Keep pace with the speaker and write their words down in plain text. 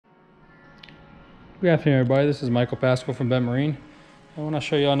Good afternoon, everybody. This is Michael Pascal from Bet Marine. I want to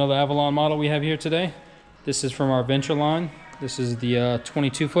show you another Avalon model we have here today. This is from our Venture line. This is the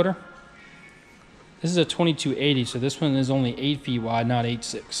 22 footer. This is a 2280, so this one is only 8 feet wide, not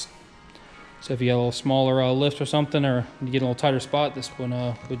 8.6. So if you got a little smaller lift or something, or you get a little tighter spot, this one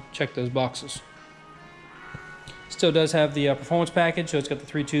would check those boxes. Still does have the performance package, so it's got the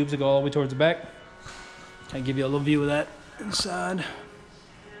 3 tubes that go all the way towards the back. I'll give you a little view of that inside.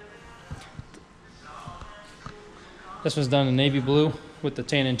 This one's done in navy blue with the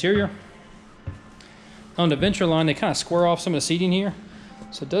tan interior. On the Venture line, they kind of square off some of the seating here,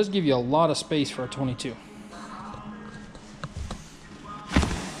 so it does give you a lot of space for a 22.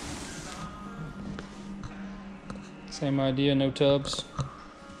 Same idea, no tubs.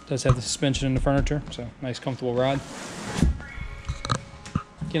 Does have the suspension in the furniture, so nice comfortable ride.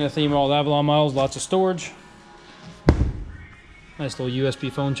 Again, a theme of all the Avalon models, lots of storage. Nice little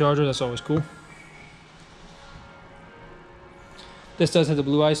USB phone charger, that's always cool. This does have the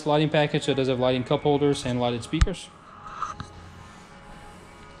blue ice lighting package, so it does have lighting cup holders and lighted speakers.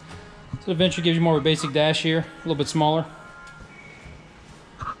 So the Venture gives you more of a basic dash here, a little bit smaller.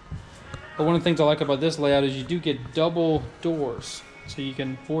 But one of the things I like about this layout is you do get double doors, so you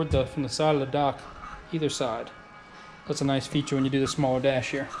can board from the side of the dock, either side. That's a nice feature when you do the smaller dash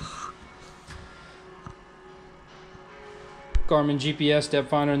here. Garmin GPS depth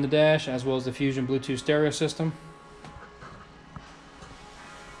finder in the dash, as well as the Fusion Bluetooth stereo system.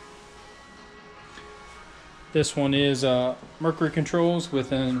 This one is Mercury controls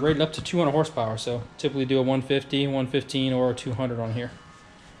with rated up to 200 horsepower, so typically do a 150, 115, or a 200 on here.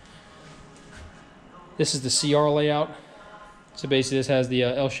 This is the CR layout. So basically this has the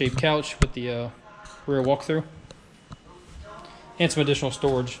L-shaped couch with the rear walkthrough. And some additional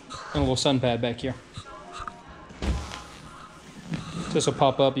storage and a little sun pad back here. This will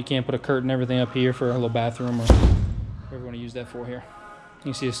pop up. You can put a curtain and everything up here for a little bathroom or whatever you want to use that for here. You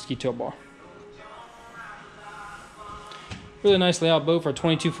can see a ski tilt bar. Really nice layout boat for a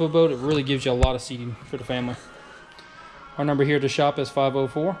 22-foot boat. It really gives you a lot of seating for the family. Our number here to shop is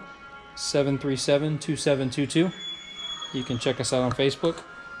 504-737-2722. You can check us out on Facebook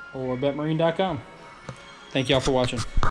or betmarine.com. Thank y'all for watching.